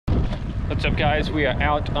What's up, guys? We are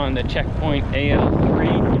out on the Checkpoint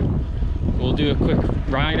AL3. We'll do a quick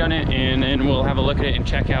ride on it and then we'll have a look at it and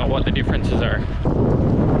check out what the differences are.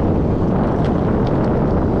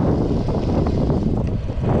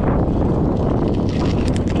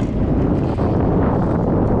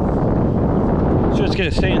 So it's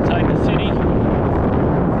gonna stay inside the city,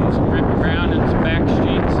 do some rip around and some back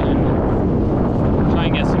streets and try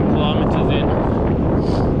and get some kilometers in.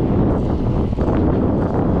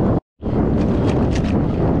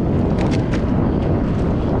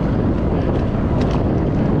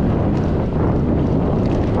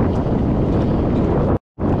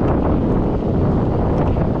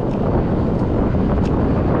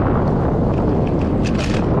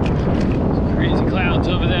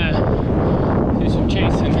 Over there, do some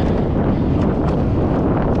chasing.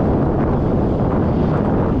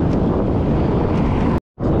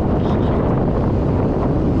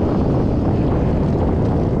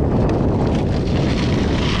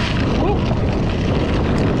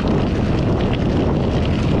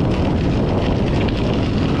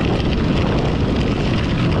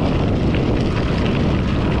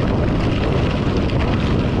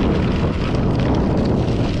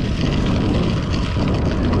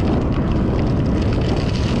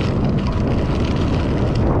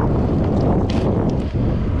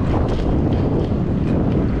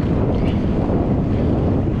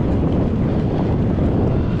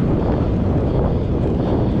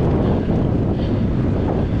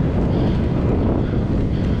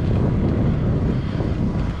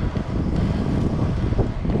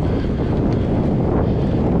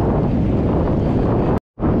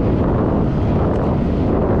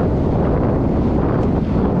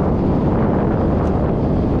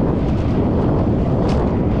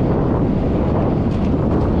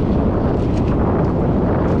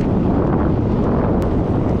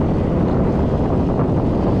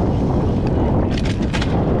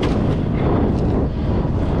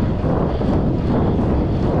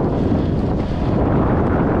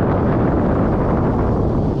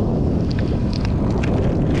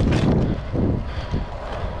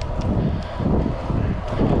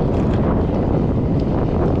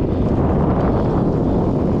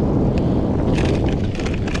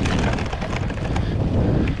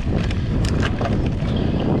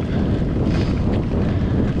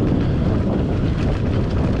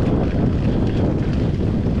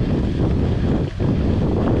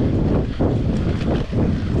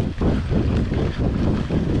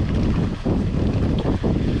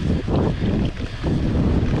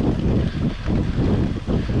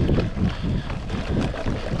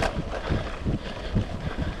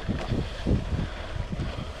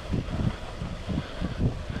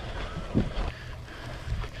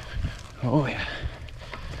 Oh yeah.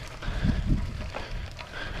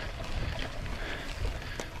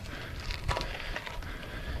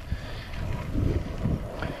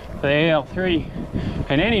 The AL3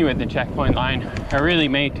 and any with the checkpoint line are really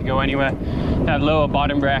made to go anywhere. That lower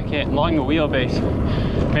bottom bracket, longer wheelbase,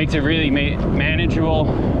 makes it really manageable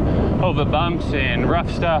over bumps and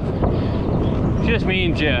rough stuff. Just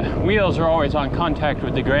means your wheels are always on contact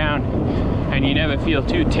with the ground and you never feel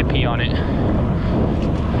too tippy on it.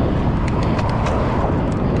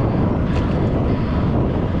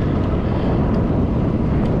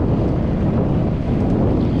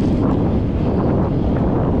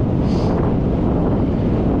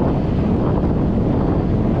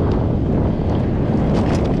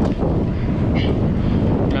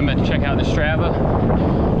 Check out the Strava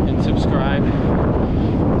and subscribe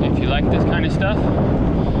if you like this kind of stuff.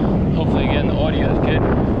 Hopefully again the audio is good.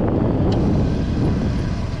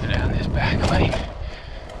 Let's go down this back lane.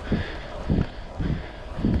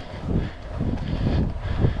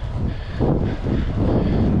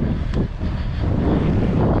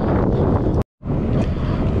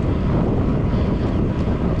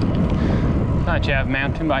 Thought you have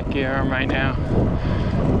mountain bike gear on right now.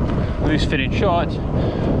 Loose fitting shorts.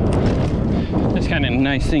 That's kind of a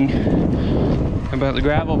nice thing about the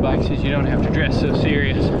gravel bikes is you don't have to dress so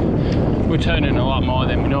serious. We're turning a lot more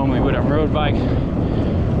than we normally would on road bikes,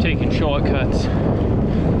 taking shortcuts.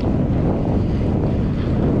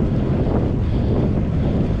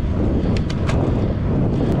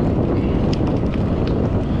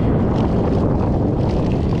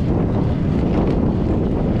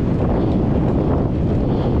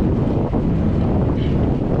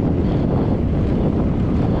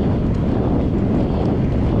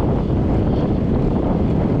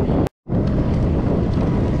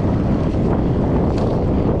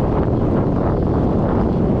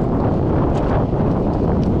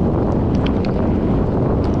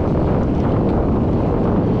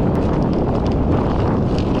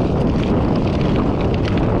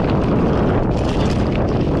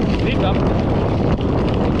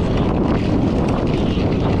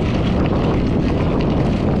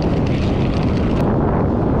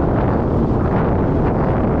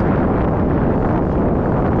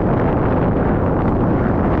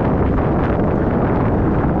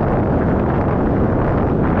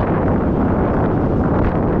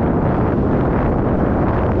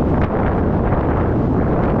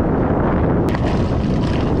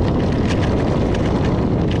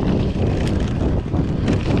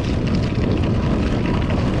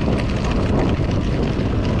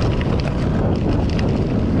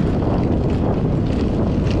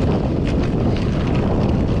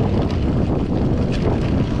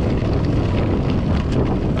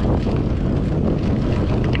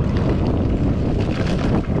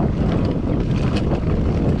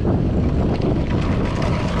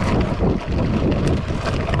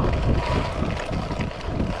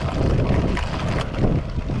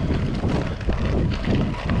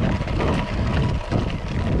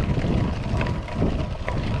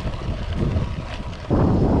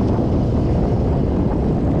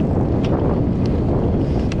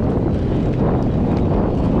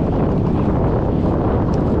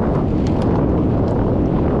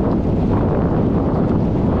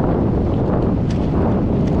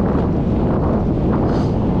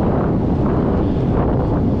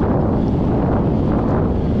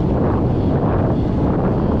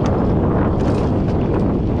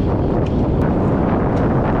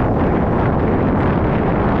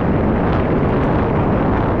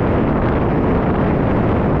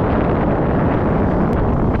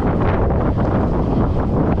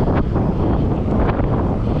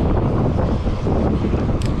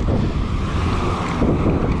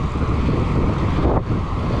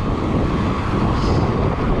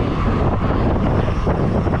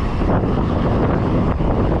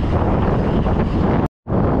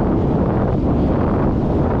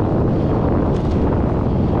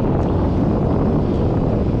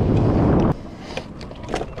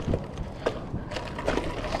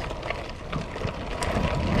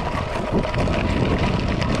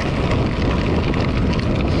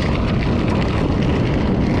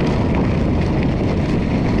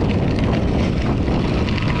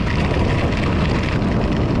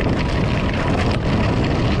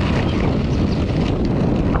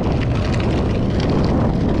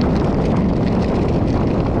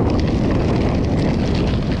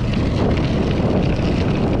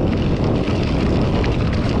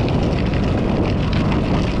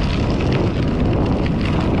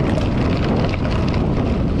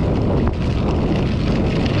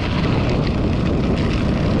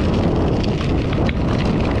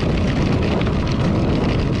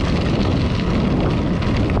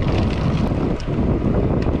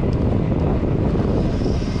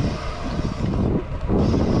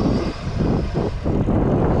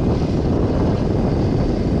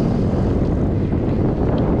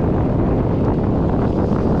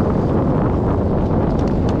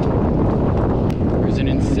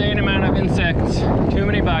 of insects, too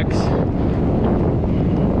many bugs.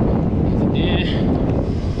 Yeah.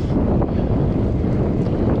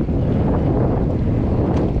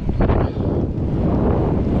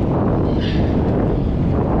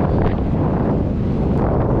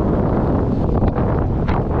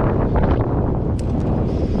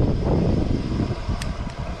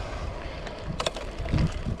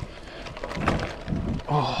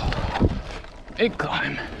 Oh, big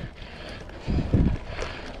climb.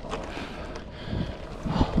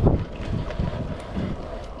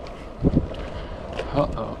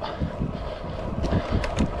 Uh-oh.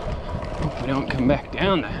 Hope we don't come back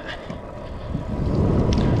down that.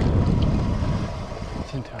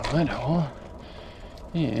 It's into a mud hole.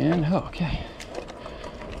 And, oh, okay.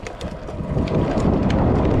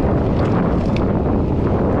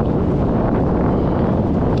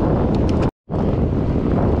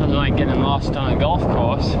 Nothing like getting lost on a golf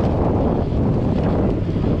course.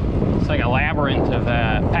 It's like a labyrinth of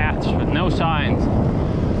paths with no signs.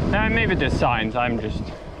 Maybe there's signs, I'm just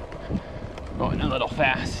going a little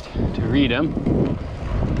fast to read them.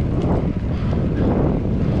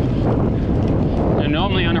 And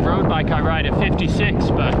normally on a road bike I ride at 56,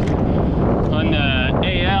 but on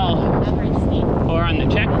the AL or on the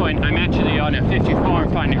Checkpoint I'm actually on a 54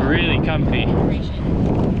 and find it really comfy.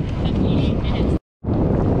 58 minutes.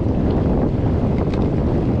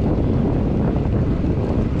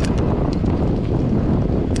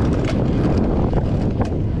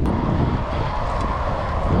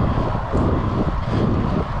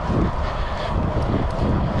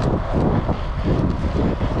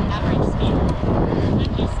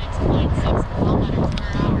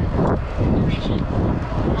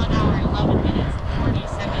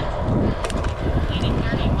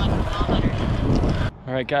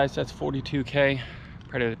 Alright guys, that's 42K,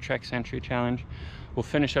 part of the Trek Century Challenge. We'll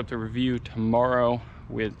finish up the review tomorrow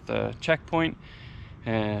with Checkpoint.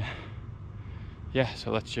 Yeah,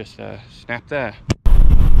 so let's just snap that.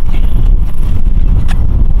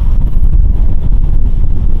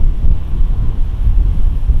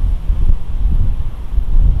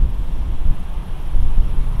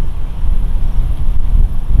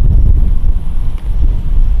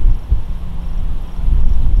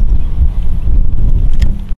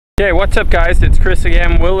 Okay, what's up guys, it's Chris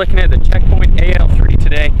again. We're looking at the Checkpoint AL3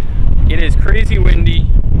 today. It is crazy windy,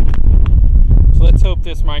 so let's hope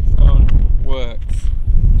this microphone works.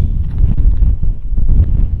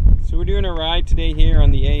 So we're doing a ride today here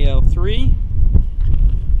on the AL3.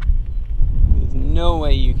 There's no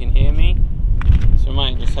way you can hear me, so I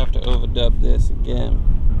might just have to overdub this again.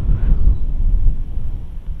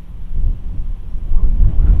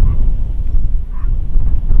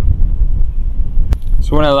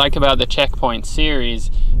 So what I like about the Checkpoint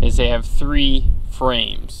series is they have 3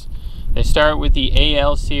 frames. They start with the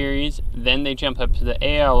AL series, then they jump up to the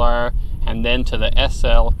ALR, and then to the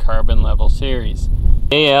SL carbon level series.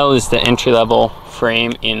 AL is the entry level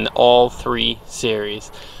frame in all 3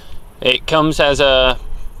 series. It comes as a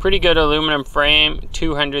pretty good aluminum frame,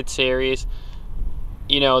 200 series.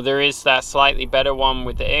 You know, there is that slightly better one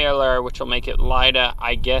with the ALR, which will make it lighter,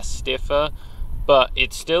 I guess stiffer. But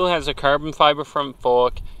it still has a carbon fiber front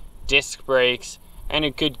fork, disc brakes, and a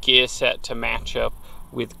good gear set to match up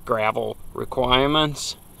with gravel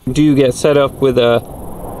requirements. You do get set up with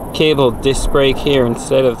a cable disc brake here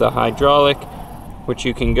instead of the hydraulic, which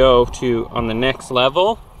you can go to on the next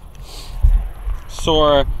level.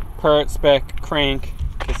 Soar, part spec, crank,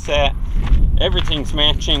 cassette, everything's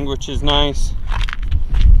matching, which is nice.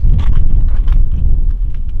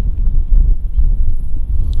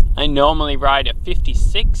 I normally ride at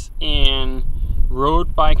 56 in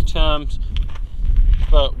road bike terms,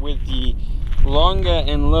 but with the longer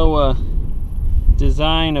and lower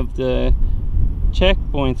design of the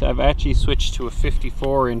Checkpoints, I've actually switched to a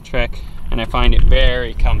 54 in Trek, and I find it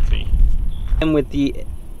very comfy. And with the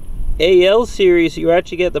AL series, you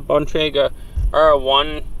actually get the Bontrager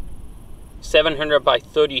R1 700 by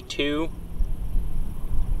 32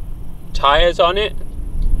 tires on it.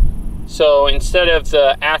 So instead of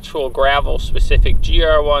the actual gravel specific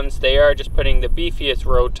GR ones, they are just putting the beefiest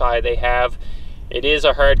road tire they have. It is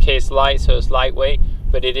a hard case light, so it's lightweight,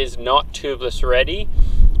 but it is not tubeless ready.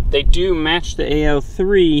 They do match the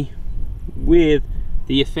AL3 with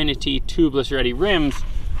the Affinity tubeless ready rims.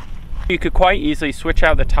 You could quite easily switch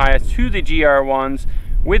out the tires to the GR ones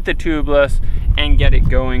with the tubeless and get it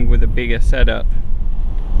going with a bigger setup.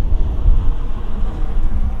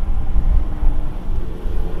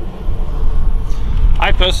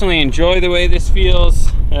 I personally enjoy the way this feels.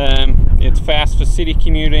 It's fast for city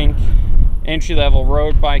commuting, entry-level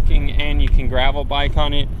road biking, and you can gravel bike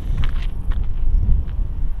on it.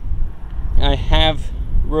 I have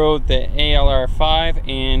rode the ALR5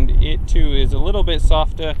 and it too is a little bit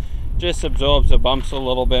softer, just absorbs the bumps a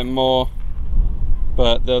little bit more,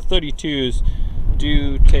 but the 32s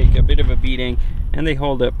do take a bit of a beating and they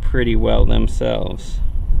hold up pretty well themselves.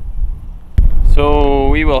 So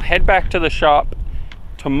we will head back to the shop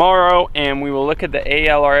tomorrow and we will look at the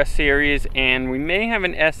ALR series, and we may have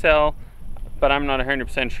an SL, but I'm not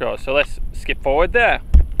 100% sure. So let's skip forward there.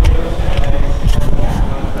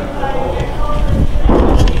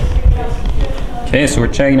 Okay, so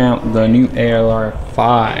we're checking out the new ALR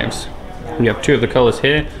 5s. We have two of the colors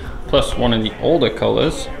here, plus one of the older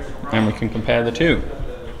colors, and we can compare the two.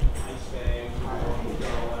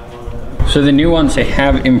 So the new ones, they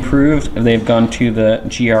have improved. They've gone to the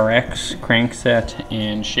GRX crankset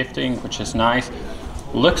and shifting, which is nice.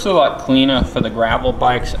 Looks a lot cleaner for the gravel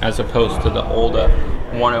bikes as opposed to the older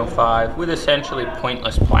 105 with essentially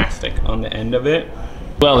pointless plastic on the end of it.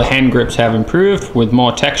 Well, the hand grips have improved with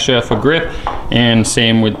more texture for grip, and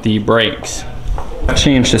same with the brakes. I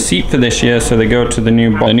changed the seat for this year, so they go to the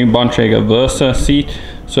new Bontrager Versa seat,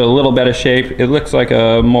 so a little better shape. It looks like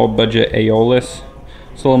a more budget Aeolus.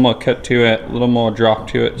 It's a little more cut to it, a little more drop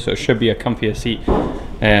to it, so it should be a comfier seat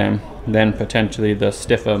than potentially the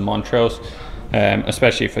stiffer Montrose,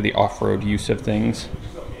 especially for the off-road use of things.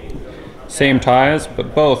 Same tires,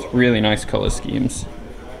 but both really nice color schemes.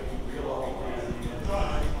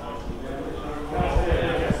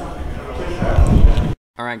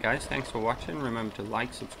 Alright guys, thanks for watching. Remember to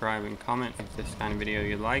like, subscribe, and comment if this kind of video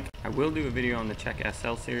you like. I will do a video on the Check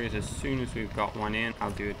SL series as soon as we've got one in.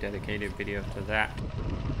 I'll do a dedicated video to that.